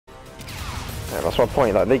Yeah, that's my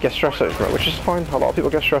point. Like, they get stressed out from it, which is fine. A lot of people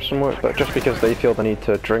get stressed from work, but just because they feel the need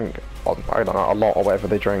to drink, I don't know, a lot or whatever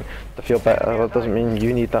they drink to feel better, that doesn't mean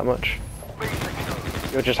you need that much.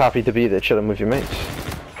 You're just happy to be there chilling with your mates.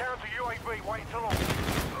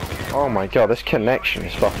 Oh my god, this connection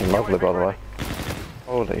is fucking lovely, by the way.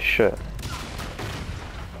 Holy shit.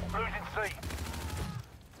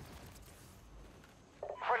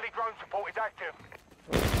 Friendly drone support is active.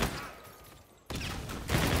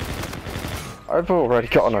 I've already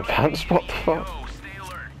got an advanced, what the fuck? Stay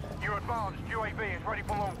alert. You're advanced. UAV is ready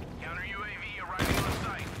for launch. Counter UAV arriving on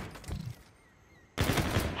site.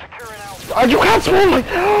 Securing Alpha. Oh, you can't spawn me!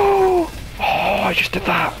 Oh, I just did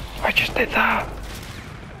that. I just did that.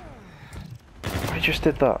 I just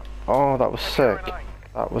did that. Oh, that was sick.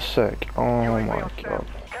 That was sick. Oh my god.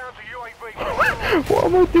 What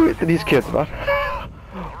am I doing to these kids, man?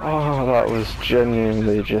 Oh, that was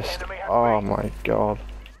genuinely just... Oh my god.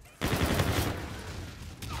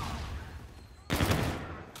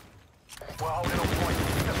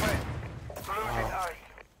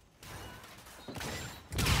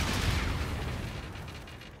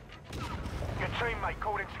 Teammate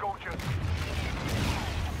called in scorchers.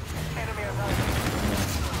 Enemy at home.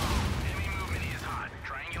 Enemy movement is hot.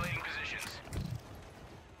 Triangulating positions.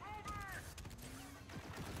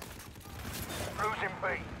 Losing B.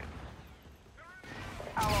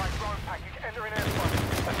 Allied drone package entering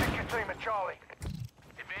airspace. Assist your team at Charlie.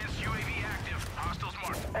 Advanced UAV active. Hostiles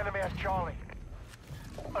marked. Enemy at Charlie.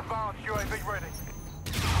 Advanced UAV ready.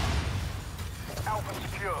 Alpha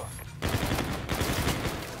secure.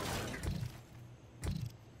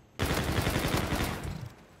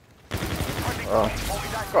 Oh,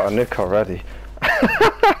 got a nuke already.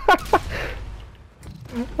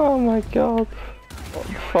 Oh my god. What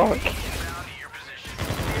the fuck?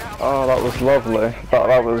 Oh, that was lovely.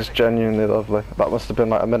 That was genuinely lovely. That must have been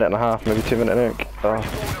like a minute and a half, maybe 2 minute nuke.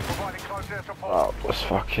 Oh, that was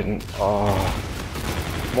fucking... Oh.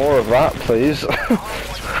 More of that, please.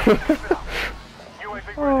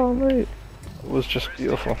 Oh, mate. It was just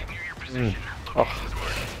beautiful. Oh.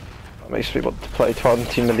 Makes me want to play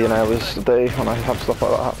 20 million hours a day when I have stuff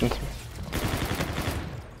like that happen to me.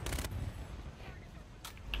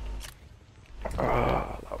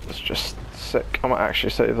 That was just sick. I might actually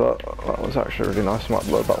save that. That was actually really nice. I might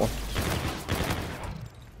upload that one.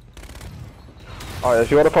 Oh yeah,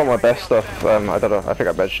 if you want to put my best stuff, I don't know, I think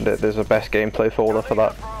I mentioned it, there's a best gameplay folder for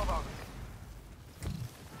that.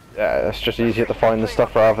 Yeah, it's just easier to find the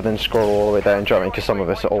stuff rather than scroll all the way down, do you know what I mean? Because some of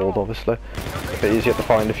it's old, obviously. It's a bit easier to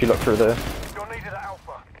find if you look through there.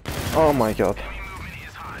 Oh my god.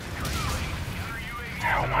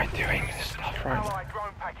 How am I doing this stuff right now?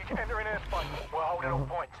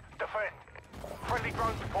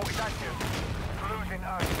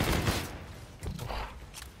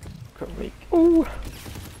 Look at me. Ooh.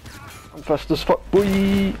 I'm fast as fuck,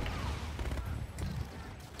 boy.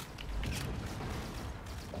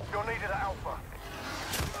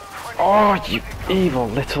 Oh, you evil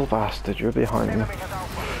little bastard, you're behind me.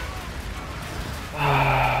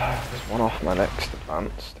 There's one off my next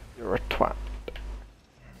advanced. You're a twat.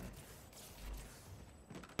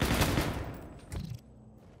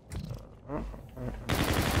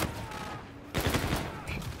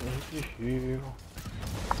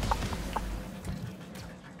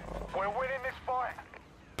 We're winning this fight.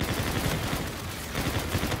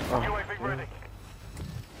 UAV ready.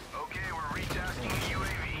 Okay, we're retasking the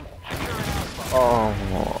UAV.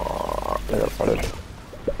 Oh, they got spotted.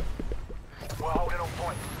 We're holding on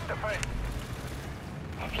point. Defend.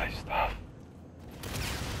 Lovely stuff.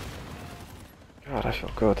 God, I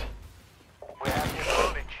feel good. We have the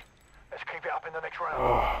advantage. Let's keep it up in the next round.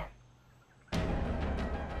 Oh.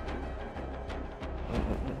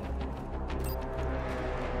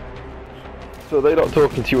 So they're not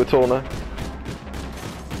talking to you at all now?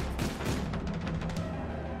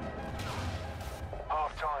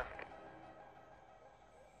 Half time.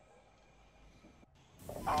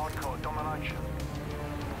 Hardcore domination.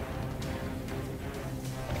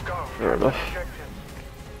 Go. Fair enough.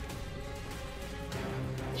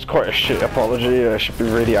 It's quite a shit apology. I should be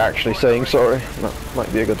really actually saying sorry. That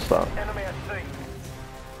might be a good start. Enemy at sea.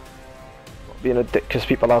 Not being a dick because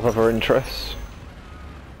people have other interests.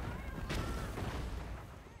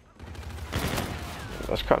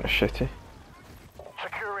 That's kind of shitty.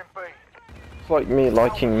 Securing B. It's like me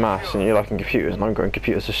liking maths and you liking computers and I'm going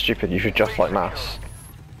computers are stupid, you should just like maths.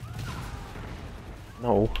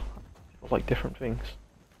 No. People like different things.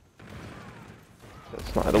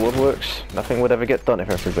 That's not how the world works. Nothing would ever get done if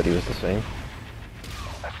everybody was the same.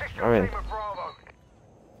 I mean...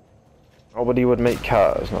 Nobody would make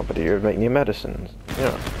cars, nobody would make new medicines. You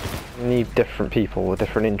know, you need different people with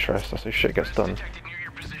different interests, that's how shit gets done.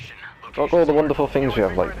 Like all the wonderful things we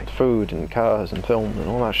have, like food and cars and film and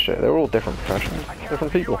all that shit, they're all different professions,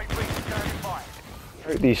 different people.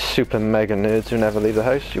 These super mega nerds who never leave the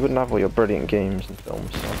house, you wouldn't have all your brilliant games and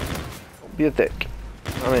films, so don't be a dick.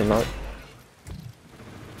 I mean, like...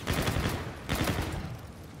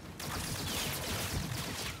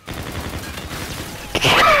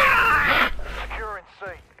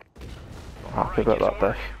 Not happy about that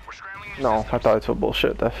death. No, I died to a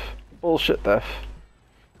bullshit death. Bullshit death.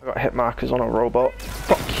 I got hit markers on a robot.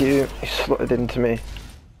 Fuck you, he slotted into me.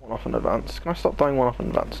 One off in advance. Can I stop dying one off in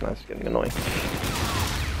advance now? It's getting annoying.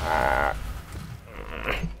 Ah.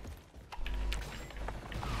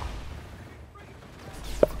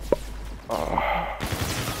 Oh.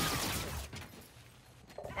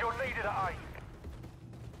 You're needed at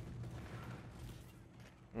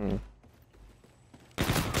Hmm.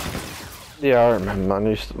 Yeah, I remember,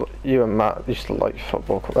 man. You and Matt used to like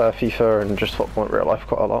football, FIFA, and just football in real life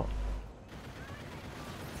quite a lot.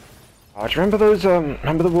 Oh, do you remember those?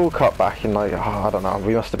 Remember the World Cup back in like, I don't know,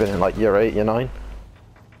 we must have been in like year 8, year 9.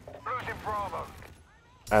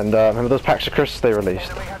 And remember those packs of crisps they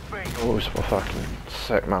released? Those were fucking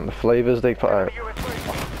sick, man. The flavours they put out.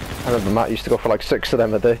 Oh, I remember Matt used to go for like 6 of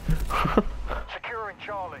them a day.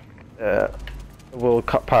 Yeah. The World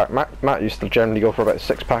Cup pack. Matt used to generally go for about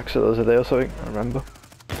 6 packs of those a day or something, I remember.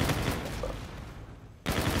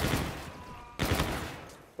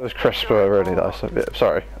 Those crisps were really nice.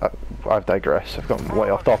 Sorry, I've digressed. I've gone way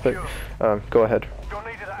off topic. Go ahead.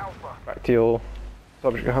 Back to your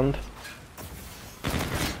subject at hand.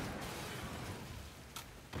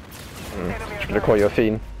 Just gonna call you a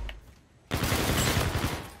fiend.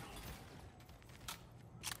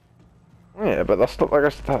 Yeah, but that's not like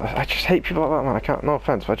I just hate people like that, man. I can't. No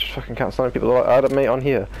offense, but I just fucking can't stand people like. I had a mate on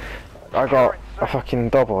here. I got a fucking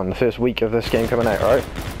double in the first week of this game coming out, right?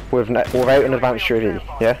 Without an advanced UAV,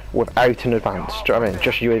 yeah? Without an advanced, do you know what I mean?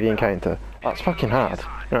 Just UAV encounter. That's fucking hard,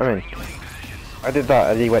 you know what I mean? I did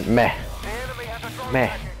that and he went meh.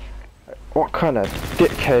 Meh. What kind of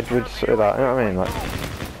dickhead would say that, you know what I mean? Like,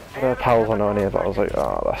 I had pals I know on here, but I was like,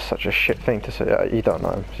 oh, that's such a shit thing to say. Yeah, you don't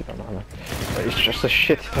know him, you don't know him. It's just a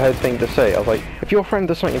shithead thing to say. I was like, if your friend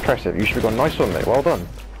does something impressive, you should be going, nice one mate, well done.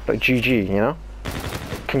 Like, GG, you know?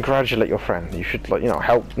 Congratulate your friend. You should, like, you know,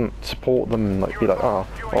 help them, support them, like, be like, oh,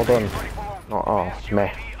 well done. Not, oh,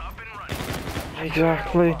 meh.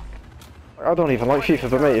 Exactly. I don't even like FIFA,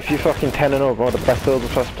 but mate, if you fucking 10 and 0, one of the best build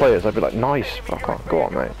plus players, I'd be like, nice, fuck on, go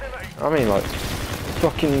on, mate. I mean, like,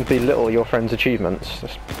 fucking belittle your friend's achievements.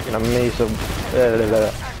 Just, you know, amazing,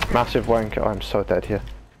 massive wanker. I'm so dead here.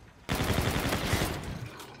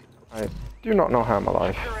 I do not know how I'm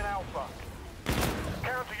alive.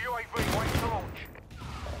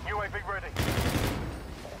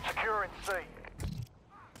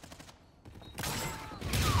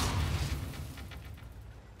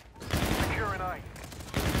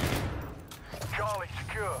 Charlie,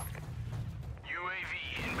 secure. UAV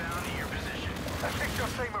inbound to your position. Assist your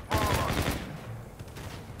team at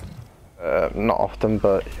Bravo. Not often,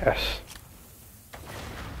 but yes.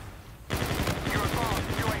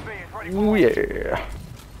 Ooh, yeah.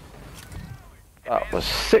 That was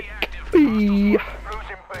sick. Eee.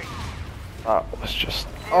 That was just.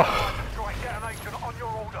 Oh.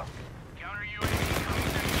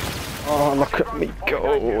 Oh, look at me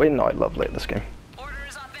go. Isn't I lovely at this game?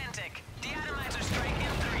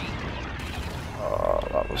 Oh,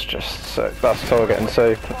 that was just sick. That's so getting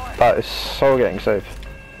saved. That is so getting saved.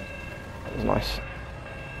 That was nice.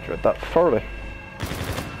 Enjoyed that thoroughly.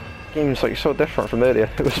 Game's like so different from earlier.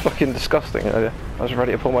 It was fucking disgusting earlier. I was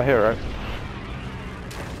ready to pull my hair out.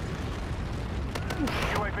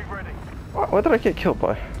 What? Where did I get killed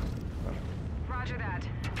by? Roger that.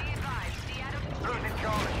 Be advised,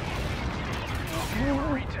 De-Atomizer.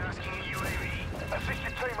 Retasking UAV. Assist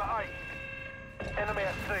your team at A. Enemy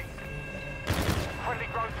at C. Friendly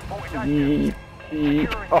ground supported Beep, beep.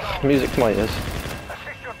 Oh, music to my ears.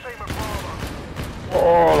 Assist your team at Bravo.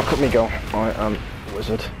 Oh, look at me go. I am a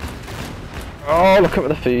wizard. Oh, look at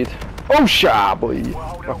the feed. Oh, sha, boy.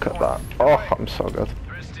 Look at that. Oh, I'm so good.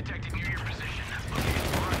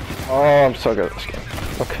 Oh, I'm so good at this game.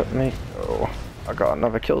 Look at me. Oh, I got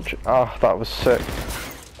another kill. Ah, that was sick.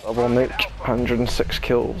 Double nuke. 106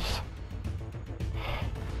 kills.